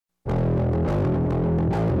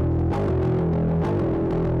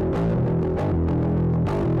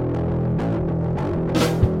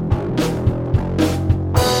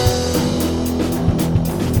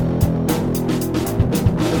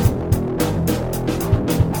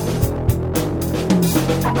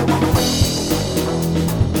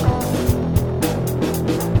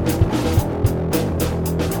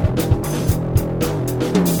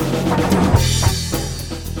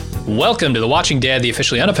Welcome to The Watching Dead, the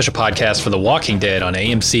officially unofficial podcast for The Walking Dead on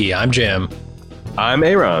AMC. I'm Jim. I'm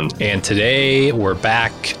Aaron. And today we're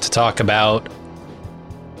back to talk about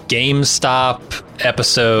GameStop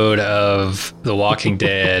episode of The Walking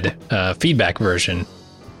Dead feedback version,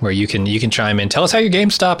 where you can chime in. Tell us how your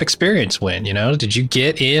GameStop experience went. You know, did you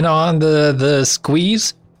get in on the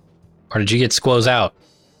squeeze, or did you get squoze out?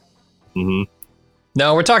 Mm-hmm.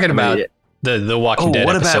 No, we're talking about the Walking Dead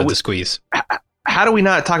episode, The Squeeze. How do we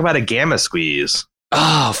not talk about a gamma squeeze?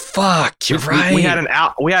 Oh fuck, you're right. We had an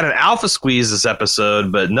alpha squeeze this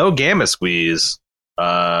episode, but no gamma squeeze.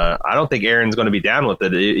 I don't think Aaron's going to be down with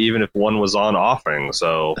it, even if one was on offering.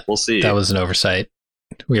 So we'll see. That was an oversight.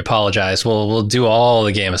 We apologize. We'll do all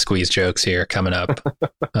the gamma squeeze jokes here coming up.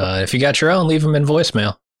 If you got your own, leave them in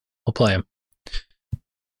voicemail. We'll play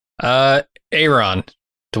them. Aaron,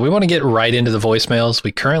 do we want to get right into the voicemails?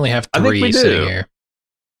 We currently have 3 sitting here.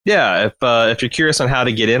 Yeah, if you're curious on how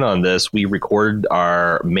to get in on this, we record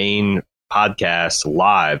our main podcast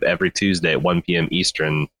live every Tuesday at 1 p.m.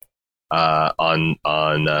 Eastern. We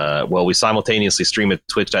simultaneously stream at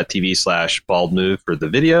twitch.tv/baldmove for the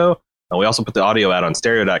video. And we also put the audio out on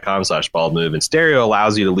stereo.com/baldmove. And stereo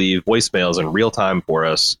allows you to leave voicemails in real time for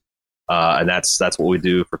us. And that's what we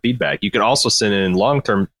do for feedback. You can also send in long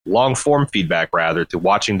form feedback, rather, to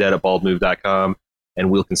watchingdead@baldmove.com. And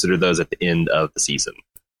we'll consider those at the end of the season.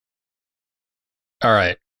 All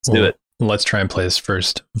right. Let's do it. Let's try and play this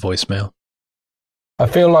first voicemail. I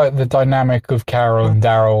feel like the dynamic of Carol and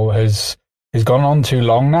Daryl has gone on too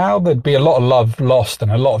long now. There'd be a lot of love lost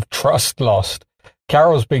and a lot of trust lost.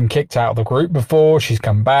 Carol's been kicked out of the group before. She's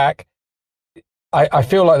come back. I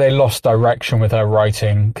feel like they lost direction with her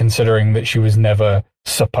writing, considering that she was never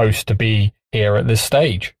supposed to be here at this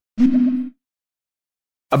stage.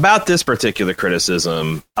 About this particular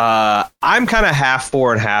criticism, I'm kind of half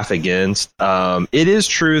for and half against. It is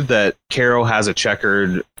true that Carol has a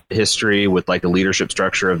checkered history with like the leadership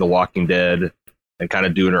structure of The Walking Dead and kind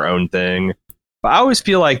of doing her own thing. But I always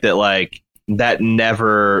feel like that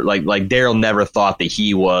never, like Daryl never thought that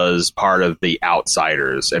he was part of the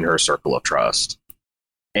outsiders in her circle of trust.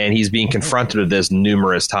 And he's being confronted with this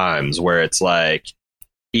numerous times where it's like,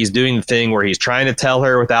 he's doing the thing where he's trying to tell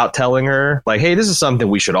her without telling her, like, hey, this is something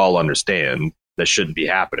we should all understand that shouldn't be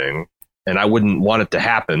happening. And I wouldn't want it to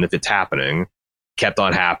happen if it's happening. Kept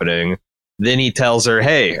on happening. Then he tells her,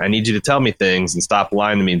 hey, I need you to tell me things and stop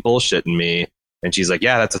lying to me and bullshitting me. And she's like,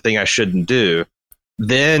 yeah, that's a thing I shouldn't do.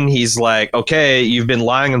 Then he's like, okay, you've been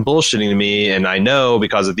lying and bullshitting to me, and I know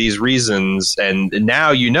because of these reasons. And now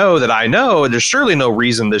you know that I know there's surely no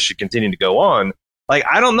reason this should continue to go on. Like,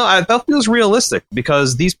 I don't know. That feels realistic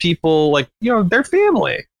because these people, like, you know, they're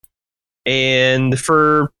family. And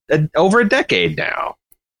for over a decade now.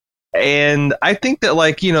 And I think that,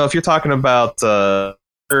 like, you know, if you're talking about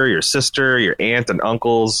your sister, your aunt and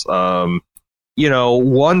uncles, you know,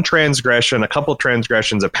 one transgression, a couple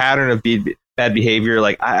transgressions, a pattern of bad behavior,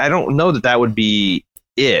 like, I don't know that would be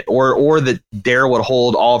it. Or that Daryl would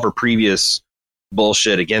hold all of her previous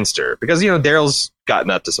bullshit against her. Because, you know, Daryl's gotten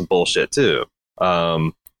up to some bullshit, too.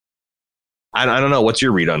 I don't know. What's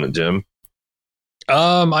your read on it, Jim?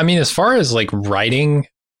 I mean, as far as like writing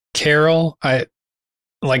Carol, I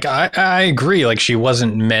agree. Like, she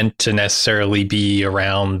wasn't meant to necessarily be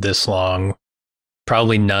around this long.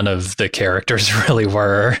 Probably none of the characters really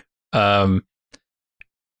were. But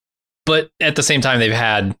at the same time, they've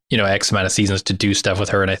had, you know, X amount of seasons to do stuff with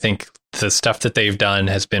her. And I think the stuff that they've done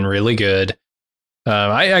has been really good.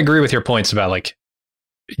 I agree with your points about, like,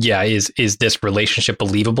 yeah, is this relationship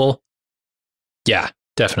believable? Yeah,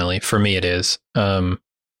 definitely. For me, it is.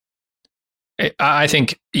 I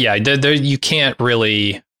think, yeah, you can't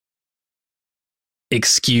really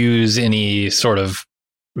excuse any sort of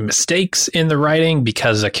mistakes in the writing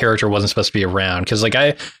because a character wasn't supposed to be around. Because, like,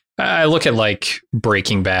 I look at, like,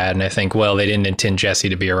 Breaking Bad and I think, well, they didn't intend Jesse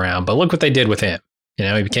to be around, but look what they did with him. You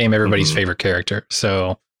know, he became everybody's favorite character.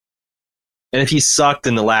 So. And if he sucked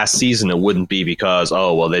in the last season, it wouldn't be because,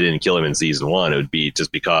 oh, well, they didn't kill him in season 1. It would be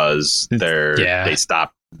just because they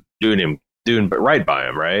stopped doing right by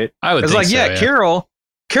him, right? I would think like, so, yeah, Carol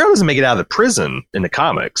doesn't make it out of the prison in the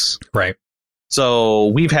comics. Right. So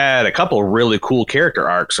we've had a couple of really cool character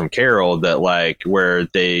arcs from Carol that, like, where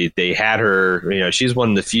they had her, you know, she's one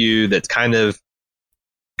of the few that's kind of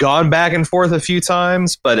gone back and forth a few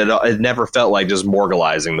times, but it never felt like just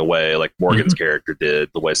morgalizing the way like Morgan's character did,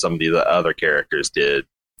 the way some of the other characters did.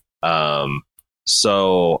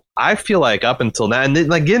 So I feel like up until now, and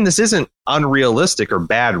then, again, this isn't unrealistic or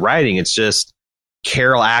bad writing. It's just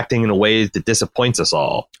Carol acting in a way that disappoints us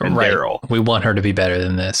all. And Right. Daryl. We want her to be better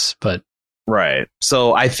than this, but Right.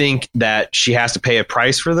 So I think that she has to pay a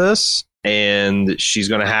price for this, and she's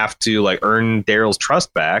going to have to like earn Daryl's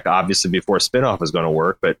trust back, obviously, before spinoff is going to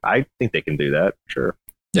work. But I think they can do that. Sure.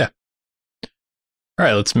 all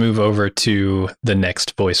right, let's move over to the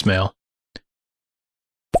next voicemail.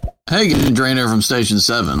 Hey, Drainer from Station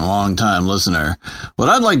 7, a long-time listener. What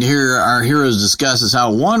I'd like to hear our heroes discuss is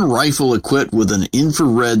how one rifle equipped with an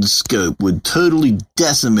infrared scope would totally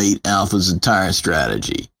decimate Alpha's entire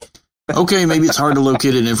strategy. Okay, maybe it's hard to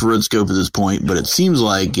locate an infrared scope at this point, but it seems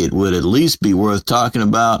like it would at least be worth talking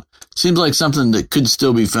about. Seems like something that could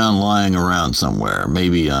still be found lying around somewhere,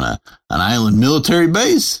 maybe on an island military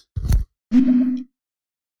base?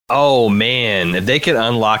 Oh, man. If they could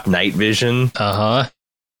unlock night vision. Uh-huh.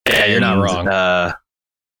 Yeah, you're not wrong.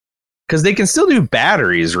 Because they can still do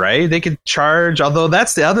batteries, right? They could charge. Although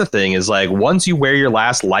that's the other thing is like once you wear your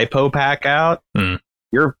last lipo pack out,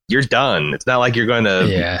 you're done. It's not like you're going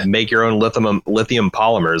to make your own lithium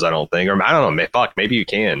polymers. I don't think, or I don't know. Fuck, maybe you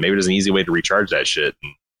can. Maybe there's an easy way to recharge that shit.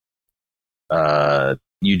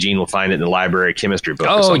 Eugene will find it in the library chemistry book.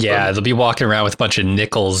 Oh yeah, they'll be walking around with a bunch of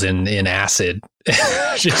nickels in acid,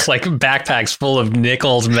 just like backpacks full of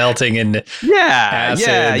nickels melting in acid.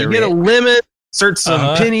 Yeah. You get a limit, insert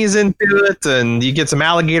some pennies into it, and you get some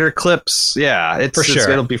alligator clips. Yeah, it's for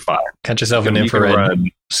sure. It'll be fine. Cut yourself an infrared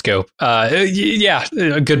scope. Yeah,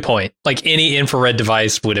 a good point. Like any infrared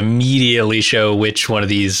device would immediately show which one of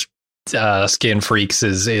these skin freaks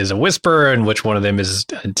is a whisperer and which one of them is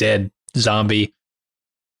a dead zombie.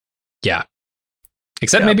 Yeah.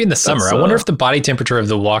 Except maybe in the summer. I wonder if the body temperature of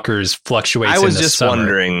the walkers fluctuates. I was just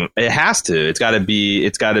wondering. It has to. It's got to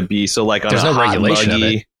be. So like on there's no regulation muggy,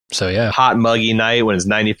 of it. So yeah, hot muggy night when it's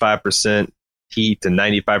 95% heat and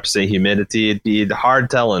 95% humidity, it'd be hard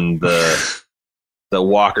telling the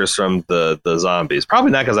walkers from the zombies. Probably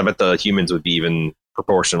not, because I bet the humans would be even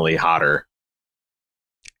proportionally hotter.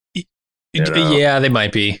 Yeah, they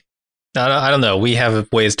might be. I don't know. We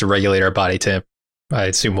have ways to regulate our body temp. I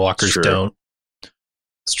assume walkers don't.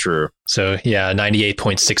 It's true. So yeah,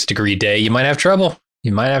 98.6 degree day. You might have trouble.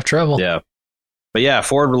 Yeah. But yeah,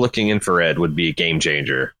 forward-looking infrared would be a game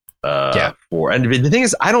changer. And the thing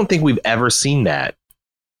is, I don't think we've ever seen that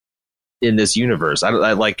in this universe. I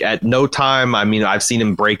like at no time. I mean, I've seen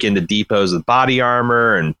him break into depots with body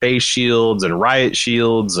armor and face shields and riot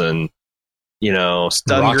shields and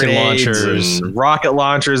stun rocket grenades and rocket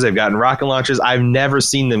launchers. They've gotten rocket launchers. I've never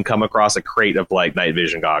seen them come across a crate of like night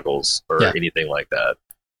vision goggles or anything like that.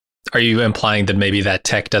 Are you implying that maybe that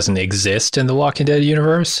tech doesn't exist in the Walking Dead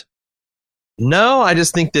universe? No, I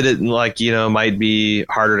just think that it might be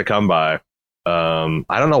harder to come by. I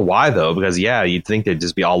don't know why though, because you'd think they'd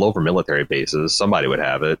just be all over military bases. Somebody would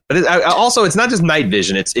have it, but also it's not just night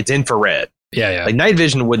vision. It's infrared. Yeah. Like night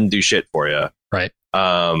vision wouldn't do shit for you, right?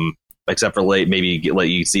 Except for maybe let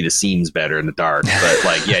you see the seams better in the dark.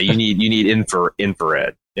 But you need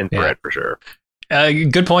infrared for sure.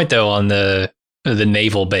 Good point though on the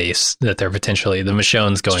naval base that they're potentially the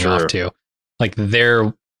Michonne's going off to. Like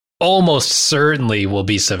there almost certainly will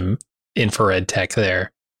be some infrared tech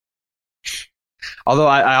there. Although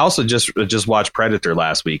I also just watched Predator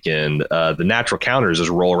last weekend. The natural counters just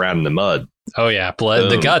roll around in the mud. Oh yeah,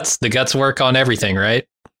 blood. The guts work on everything, right?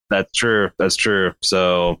 That's true.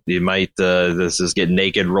 So you might this is get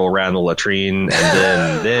naked, roll around the latrine, and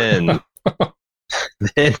then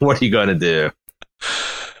then what are you going to do?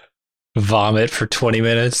 Vomit for 20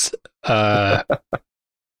 minutes. All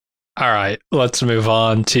right, let's move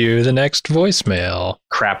on to the next voicemail.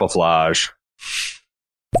 Crapaflage.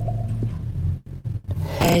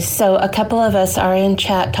 So a couple of us are in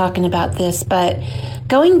chat talking about this, but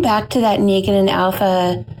going back to that Negan and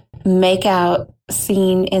Alpha makeout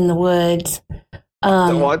scene in the woods.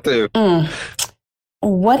 Don't want to.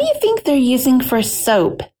 What do you think they're using for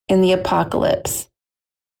soap in the apocalypse?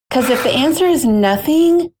 Because if the answer is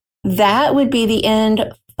nothing, that would be the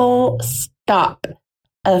end, full stop,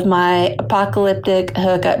 of my apocalyptic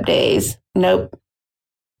hookup days. Nope.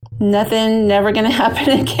 Nothing, never going to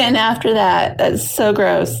happen again after that. That's so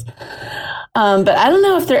gross. But I don't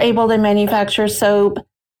know if they're able to manufacture soap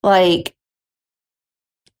like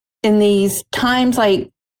in these times,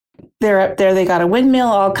 like they're up there, they got a windmill,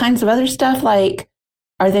 all kinds of other stuff. Like,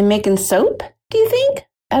 are they making soap, do you think,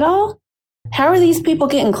 at all? How are these people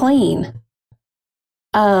getting clean?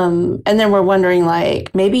 And then we're wondering,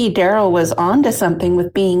 like, maybe Daryl was onto something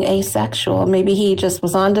with being asexual. Maybe he just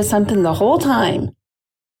was onto something the whole time.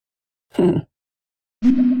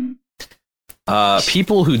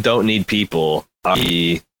 People who don't need people are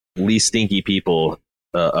the least stinky people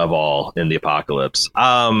of all in the apocalypse.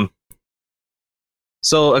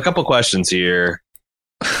 So a couple questions here.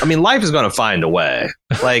 I mean, life is going to find a way.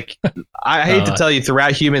 Like, I hate to tell you,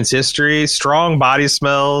 throughout humans' history, strong body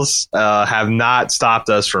smells have not stopped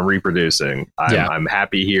us from reproducing. I'm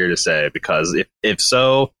happy here to say, because if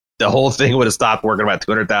so, the whole thing would have stopped working about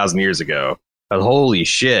 200,000 years ago. But holy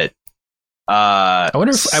shit. I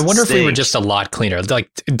wonder if we were just a lot cleaner. Like,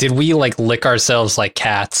 did we like lick ourselves like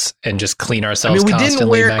cats and just clean ourselves? I mean, we didn't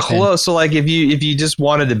wear back clothes. So like, if you just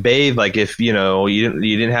wanted to bathe, like if you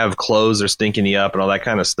didn't have clothes or stinking you up and all that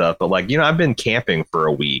kind of stuff. But like, I've been camping for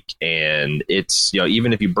a week, and it's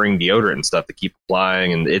even if you bring deodorant and stuff to keep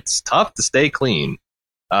applying, and it's tough to stay clean.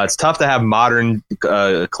 It's tough to have modern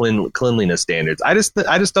cleanliness standards. I just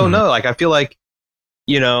don't know. Like, I feel like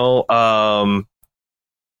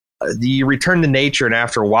you return to nature, and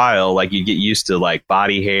after a while, like, you get used to like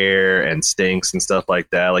body hair and stinks and stuff like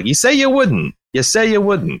that. Like, you say you wouldn't,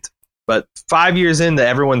 but 5 years into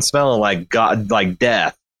everyone smelling like God, like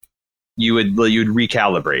death, you would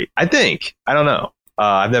recalibrate. I think. I don't know.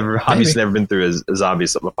 I've never been through a zombie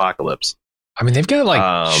apocalypse. I mean, they've got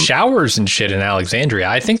like showers and shit in Alexandria.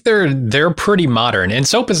 I think they're pretty modern, and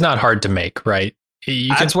soap is not hard to make, right?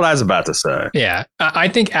 That's what I was about to say. Yeah, I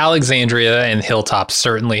think Alexandria and Hilltop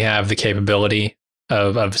certainly have the capability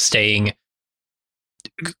of staying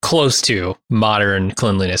close to modern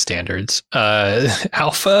cleanliness standards.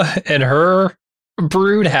 Alpha and her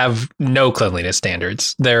brood have no cleanliness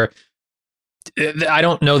standards. I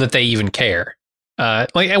don't know that they even care.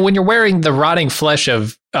 Like, when you're wearing the rotting flesh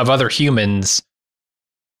of other humans,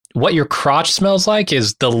 what your crotch smells like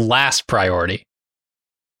is the last priority.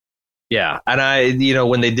 Yeah, and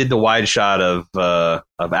when they did the wide shot of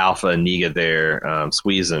Alpha and Niga there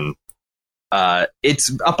squeezing,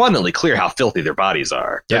 it's abundantly clear how filthy their bodies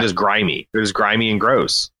are. They're just grimy. They're just grimy and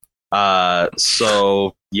gross.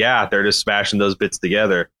 So yeah, they're just smashing those bits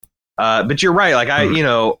together. But you're right. Like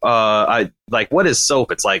I like, what is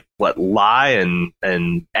soap? It's like what, lye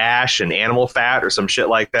and ash and animal fat or some shit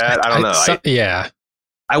like that. I don't know. Yeah.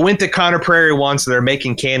 I went to Conner Prairie once, and they're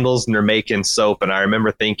making candles and they're making soap. And I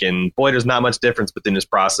remember thinking, boy, there's not much difference between this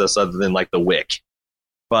process other than like the wick.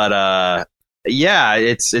 But yeah,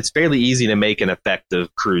 it's fairly easy to make an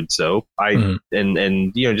effective crude soap.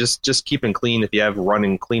 And just keeping clean, if you have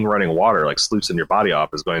clean running water, like sluicing your body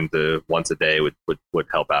off is going to once a day would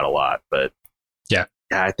help out a lot. But yeah,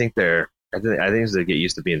 I think they get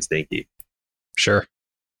used to being stinky. Sure.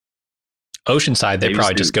 Oceanside, they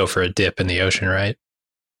probably just go for a dip in the ocean, right?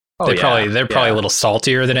 Oh, they're probably a little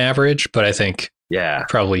saltier than average, but I think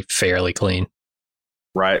probably fairly clean.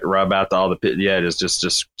 Right, rub out all the pit. Yeah, just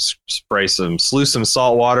sluice some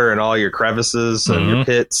salt water in all your crevices and your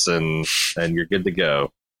pits, and you're good to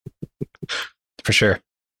go. For sure.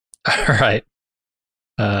 All right,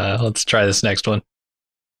 let's try this next one.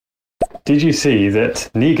 Did you see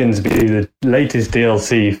that Negan's be the latest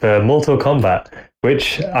DLC for Mortal Kombat?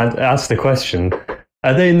 Which asks the question: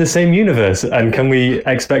 are they in the same universe? And can we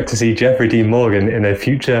expect to see Jeffrey Dean Morgan in a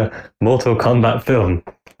future Mortal Kombat film?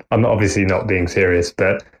 I'm obviously not being serious,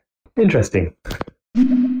 but interesting.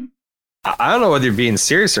 I don't know whether you're being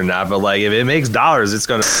serious or not, but like, if it makes dollars, it's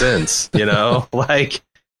going to make sense, Like,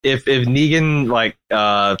 if Negan like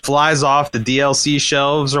flies off the DLC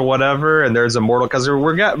shelves or whatever, and there's a Mortal, because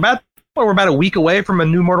we're about a week away from a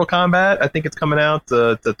new Mortal Kombat. I think it's coming out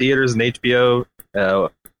to theaters and HBO.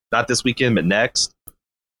 Not this weekend, but next.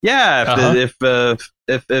 Yeah, if the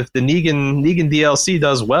Negan DLC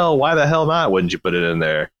does well, why the hell not? Wouldn't you put it in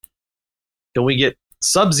there? Can we get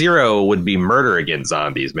Sub-Zero? Would be murder against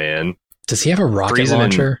zombies, man. Does he have a rocket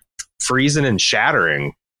launcher? Freezing and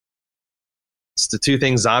shattering. It's the two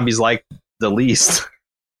things zombies like the least.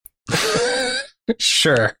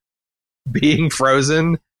 Sure. Being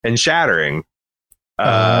frozen and shattering.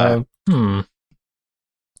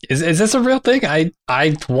 Is this a real thing?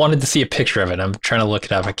 I wanted to see a picture of it. I'm trying to look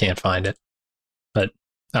it up. I can't find it. But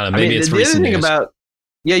I don't know. Maybe it's recent news.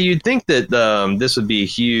 You'd think that this would be a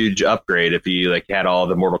huge upgrade if you like had all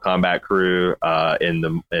the Mortal Kombat crew in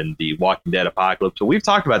the Walking Dead apocalypse. So we've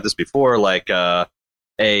talked about this before, like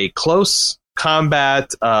a close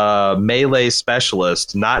combat melee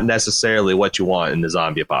specialist, not necessarily what you want in the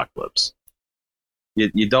zombie apocalypse.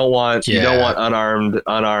 You don't want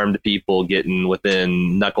unarmed people getting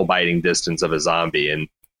within knuckle biting distance of a zombie. And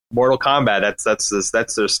Mortal Kombat,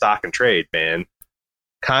 that's their stock and trade, man.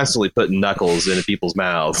 Constantly putting knuckles into people's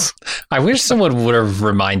mouths. I wish someone would have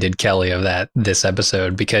reminded Kelly of that this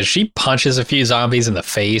episode, because she punches a few zombies in the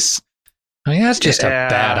face. I mean, that's just a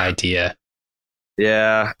bad idea.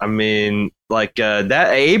 Yeah, I mean, like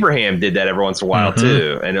that Abraham did that every once in a while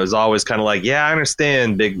too, and it was always kind of like, yeah, I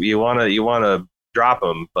understand, big. You wanna drop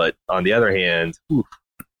him, but on the other hand,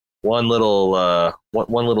 one little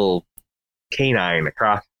canine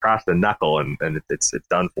across the knuckle, and it's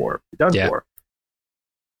done for. It's done for.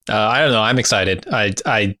 I don't know. I'm excited.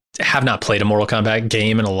 I have not played a Mortal Kombat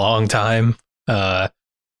game in a long time,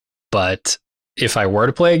 but if I were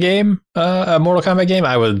to play a Mortal Kombat game,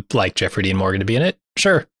 I would like Jeffrey Dean Morgan to be in it.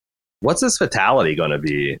 Sure. What's his fatality going to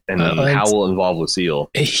be, and how will it involve Lucille?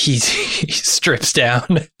 He strips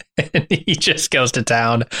down and he just goes to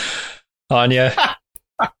town on you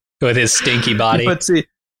with his stinky body.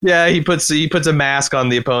 He puts a mask on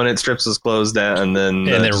the opponent, strips his clothes down, and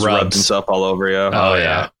then rubs himself all over you. Oh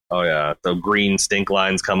yeah. The green stink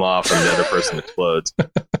lines come off, and the other person explodes.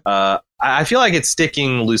 I feel like it's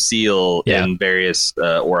sticking Lucille in various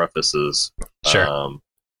orifices. Sure.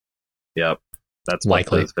 Yep. That's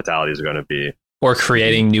likely. What the fatalities are going to be. Or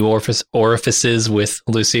creating new orifices with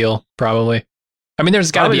Lucille, probably. I mean,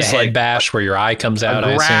 there's got to be a head bash where your eye comes out.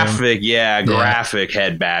 Graphic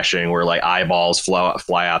head bashing where like eyeballs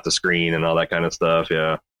fly out the screen and all that kind of stuff.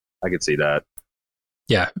 Yeah, I could see that.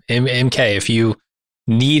 Yeah, MK, if you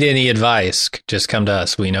need any advice, just come to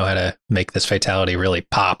us. We know how to make this fatality really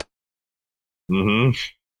pop. Mm-hmm.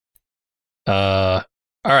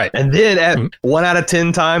 All right. And then at 1 out of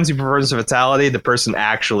 10 times you prefers a fatality, the person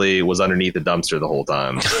actually was underneath the dumpster the whole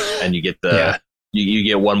time, and you get you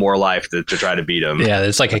get one more life to try to beat him. Yeah,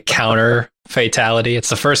 it's like a counter fatality. It's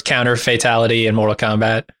the first counter fatality in Mortal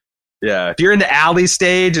Kombat. Yeah, if you're in the alley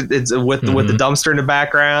stage, it's with the dumpster in the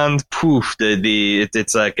background. Poof!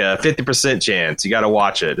 It's like a 50% chance. You got to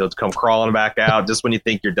watch it. It'll come crawling back out just when you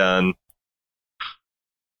think you're done.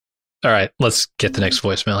 All right, let's get the next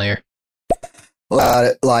voicemail here.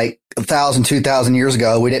 Like 1,000, 2,000 years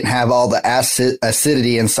ago, we didn't have all the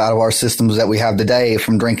acidity inside of our systems that we have today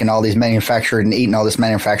from drinking all these manufactured and eating all this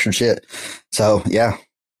manufactured shit. So, yeah,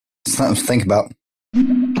 something to think about.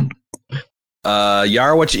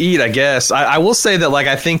 Yar, what you eat, I guess. I will say that, like,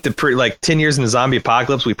 I think 10 years in the zombie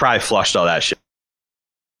apocalypse, we probably flushed all that shit.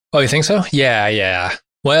 Oh, you think so? Yeah.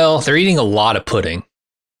 Well, they're eating a lot of pudding.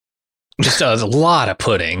 Just a lot of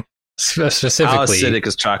pudding. Specifically, how acidic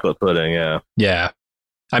is chocolate pudding? Yeah.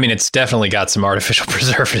 I mean, it's definitely got some artificial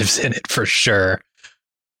preservatives in it for sure.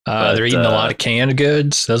 They're eating a lot of canned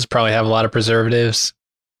goods. Those probably have a lot of preservatives.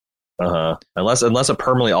 Unless it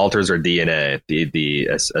permanently alters our DNA, the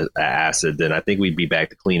acid, then I think we'd be back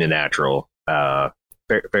to clean and natural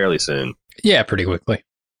fairly soon. Yeah, pretty quickly.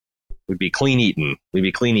 We'd be clean eating.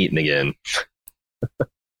 Again. All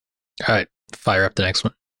right, fire up the next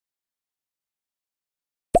one.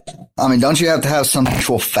 I mean, don't you have to have some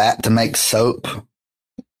actual fat to make soap?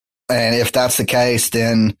 And if that's the case,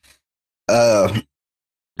 then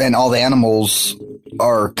and all the animals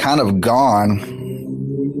are kind of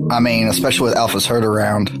gone. I mean, especially with Alpha's herd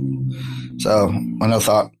around. So, no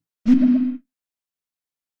thought.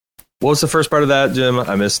 What was the first part of that, Jim?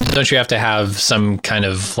 I missed. Don't you have to have some kind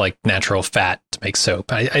of like natural fat to make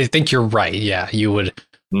soap? I think you're right. Yeah, you would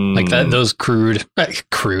like that. Those crude,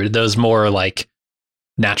 those more like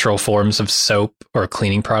natural forms of soap or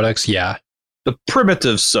cleaning products. Yeah. The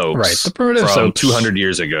primitive soaps. Right. The primitive from soaps. 200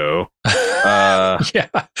 years ago. Yeah.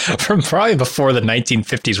 From probably before the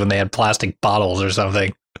 1950s when they had plastic bottles or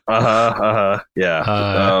something. Yeah.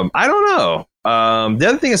 I don't know. The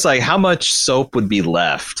other thing is like how much soap would be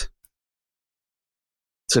left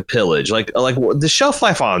to pillage. Like the shelf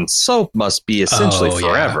life on soap must be essentially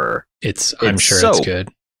forever. Yeah. I'm sure soap. It's good.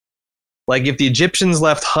 Like if the Egyptians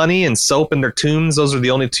left honey and soap in their tombs, those are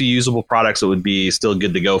the only two usable products that would be still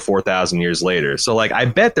good to go 4,000 years later. So like I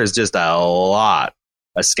bet there's just a lot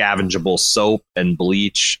of scavengeable soap and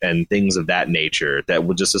bleach and things of that nature that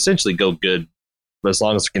would just essentially go good as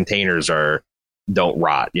long as the containers don't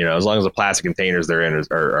rot. You know, as long as the plastic containers they're in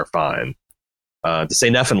are fine. To say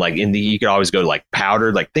nothing, like you could always go to like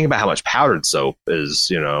powdered. Like think about how much powdered soap is.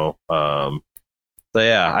 You know, so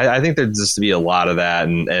yeah, I think there's just to be a lot of that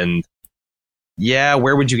and. Yeah,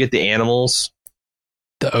 where would you get the animals?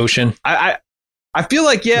 The ocean. I feel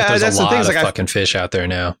like that's the thing. There's a lot of fucking fish out there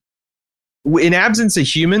now. In absence of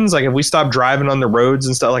humans, like if we stop driving on the roads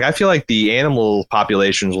and stuff, like I feel like the animal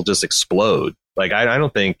populations will just explode. Like I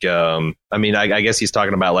don't think. I mean, I guess he's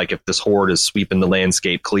talking about like if this horde is sweeping the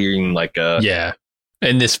landscape, clearing like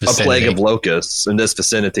in this vicinity. A plague of locusts in this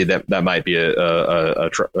vicinity, that might be a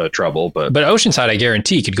trouble. But Oceanside, I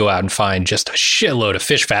guarantee, could go out and find just a shitload of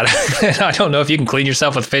fish fat. I don't know if you can clean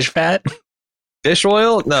yourself with fish fat. Fish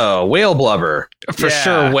oil? No, whale blubber. For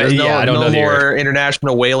sure. There's I don't know the more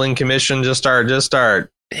International Whaling Commission. Just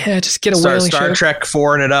start. Yeah, just get a whaling Star shirt. Trek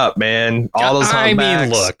 4ing it up, man. All those humpbacks. I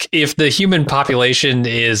mean, look, if the human population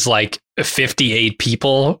is like 58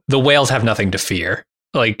 people, the whales have nothing to fear.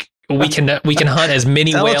 Like we can hunt as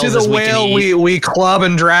many whales as we can eat. We club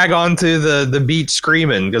and drag onto the beach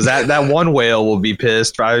screaming because that one whale will be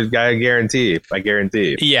pissed. I guarantee.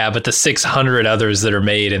 Yeah, but the 600 others that are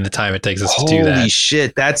made in the time it takes us to do that. Holy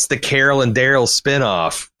shit! That's the Carol and Daryl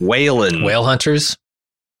spinoff. Whalen. Whale hunters.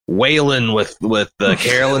 Whalen with the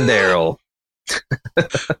Carol and Daryl.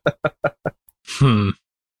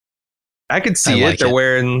 I could see like it. They're it.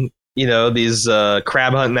 wearing, these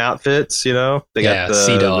crab hunting outfits. They got the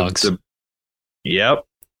sea dogs. Yep.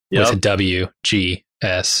 With a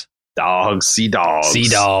WGS. Dogs. Sea dogs. Sea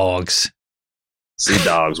dogs. Sea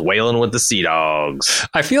dogs. Whaling with the sea dogs.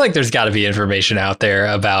 I feel like there's got to be information out there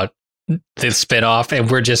about the spinoff,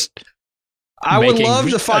 and we're just. I would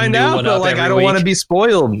love to find out, but I don't want to be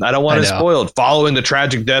spoiled. I don't want to spoiled. Following the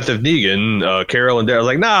tragic death of Negan, Carol and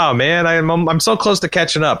Daryl, no, man, I'm so close to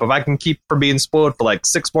catching up. If I can keep from being spoiled for like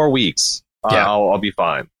 6 more weeks, I'll be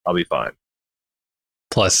fine. I'll be fine.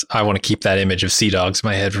 Plus, I want to keep that image of sea dogs in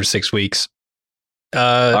my head for 6 weeks.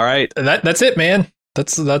 All right, that's it, man.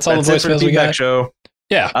 That's all the voicemails we got. Show.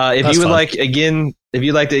 Yeah. If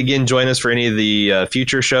you'd like to again join us for any of the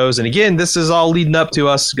future shows, and again, this is all leading up to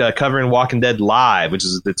us covering Walking Dead Live,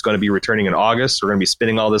 it's going to be returning in August. We're going to be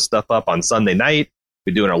spinning all this stuff up on Sunday night.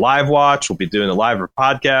 We'll be doing a live watch. We'll be doing a live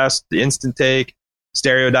podcast, the instant take,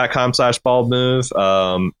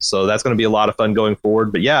 stereo.com/baldmove. So that's going to be a lot of fun going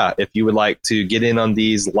forward. But yeah, if you would like to get in on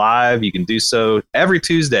these live, you can do so every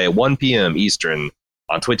Tuesday at 1 p.m. Eastern.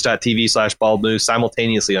 On twitch.tv/baldmove,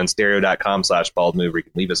 simultaneously on stereo.com/baldmove, where you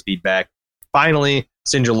can leave us feedback. Finally,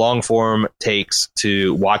 send your long form takes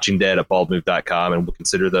to watchingdead@baldmove.com, and we'll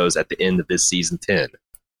consider those at the end of this season 10.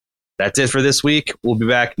 That's it for this week. We'll be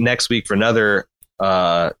back next week for another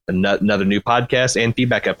new podcast and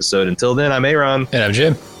feedback episode. Until then, I'm Aaron. And I'm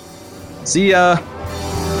Jim. See ya.